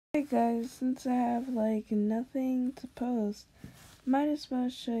Alright guys, since I have like nothing to post, might as well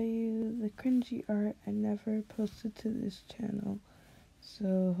show you the cringy art I never posted to this channel.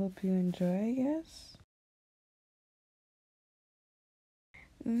 So hope you enjoy, I guess.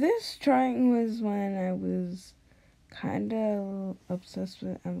 This drawing was when I was kinda obsessed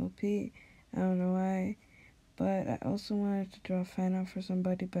with MLP. I don't know why. But I also wanted to draw a fan art for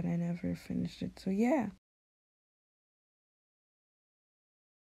somebody, but I never finished it. So yeah.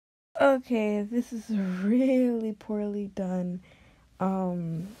 Okay, this is a really poorly done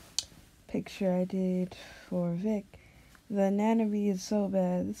picture I did for Vic. The anatomy is so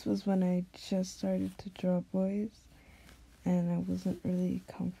bad. This was when I just started to draw boys and I wasn't really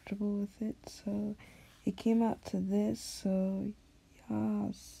comfortable with it, so it came out to this. So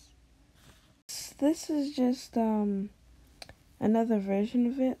yes, this is just another version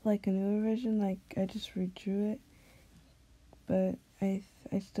of it, like a newer version. Like I just redrew it, but I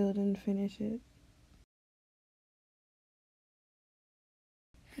still didn't finish it.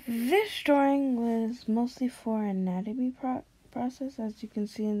 This drawing was mostly for anatomy process. As you can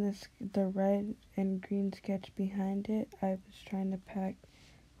see in this, the red and green sketch behind it, I was trying to pack,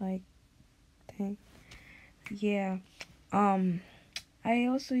 like, dang. Yeah. I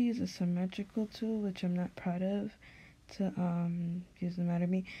also use a symmetrical tool, which I'm not proud of, to, use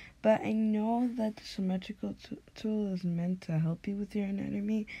anatomy. But I know that the symmetrical tool is meant to help you with your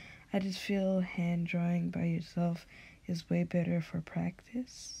anatomy. I just feel hand drawing by yourself is way better for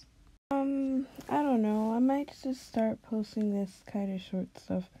practice. I don't know. I might just start posting this kind of short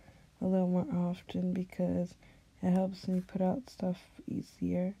stuff a little more often because it helps me put out stuff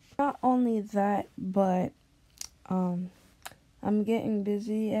easier. Not only that, but I'm getting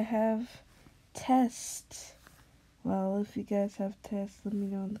busy. I have tests. Well, if you guys have tests, let me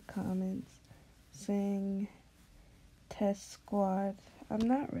know in the comments. Saying test squad. I'm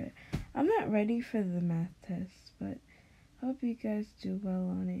not ready for the math test, but I hope you guys do well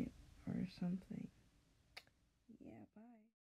on it or something. Yeah, bye.